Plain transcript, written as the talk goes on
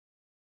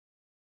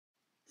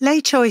LEI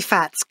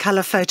Choi-fat's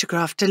colour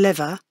photograph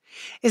Deliver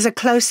is a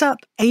close-up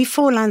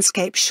A4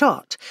 landscape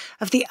shot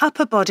of the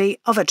upper body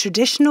of a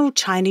traditional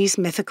Chinese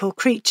mythical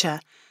creature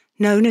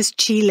known as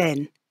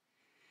Qi-lin.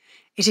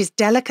 It is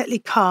delicately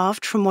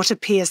carved from what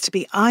appears to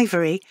be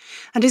ivory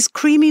and is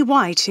creamy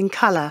white in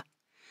colour,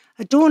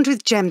 adorned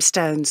with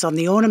gemstones on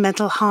the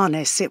ornamental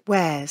harness it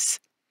wears.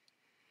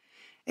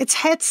 Its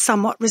head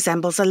somewhat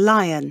resembles a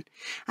lion,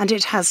 and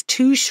it has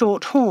two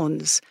short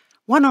horns,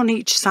 one on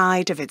each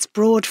side of its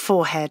broad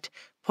forehead,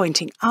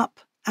 pointing up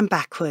and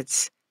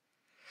backwards.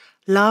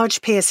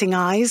 Large piercing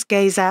eyes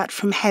gaze out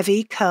from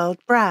heavy curled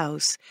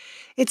brows.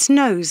 Its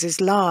nose is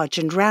large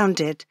and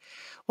rounded,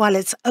 while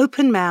its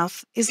open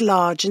mouth is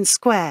large and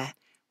square,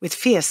 with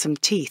fearsome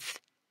teeth.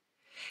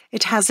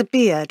 It has a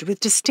beard with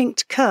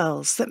distinct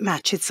curls that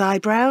match its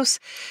eyebrows,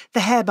 the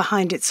hair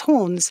behind its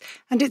horns,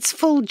 and its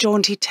full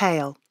jaunty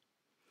tail,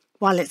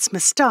 while its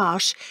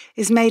moustache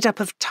is made up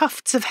of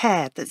tufts of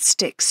hair that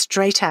stick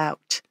straight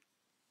out.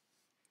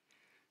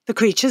 The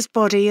creature's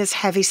body is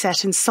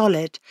heavy-set and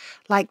solid,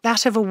 like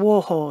that of a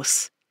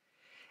warhorse.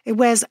 It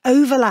wears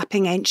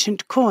overlapping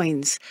ancient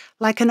coins,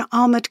 like an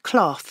armoured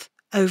cloth,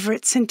 over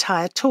its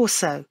entire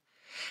torso,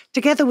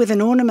 together with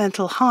an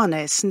ornamental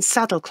harness and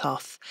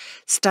saddlecloth,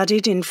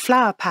 studded in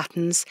flower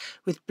patterns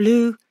with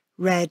blue,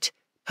 red,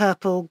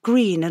 purple,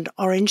 green and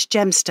orange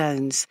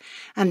gemstones,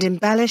 and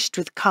embellished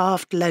with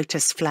carved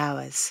lotus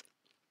flowers.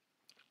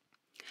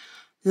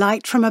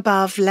 Light from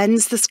above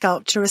lends the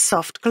sculpture a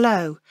soft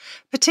glow,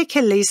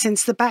 particularly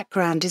since the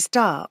background is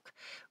dark,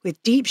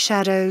 with deep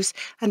shadows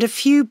and a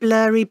few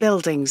blurry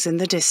buildings in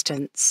the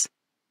distance.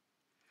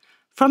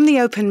 From the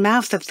open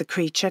mouth of the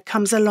creature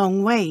comes a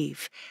long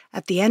wave,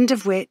 at the end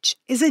of which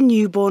is a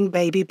newborn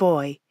baby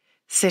boy,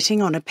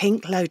 sitting on a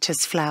pink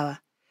lotus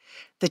flower.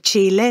 The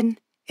Qi-lin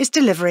is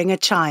delivering a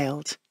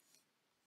child.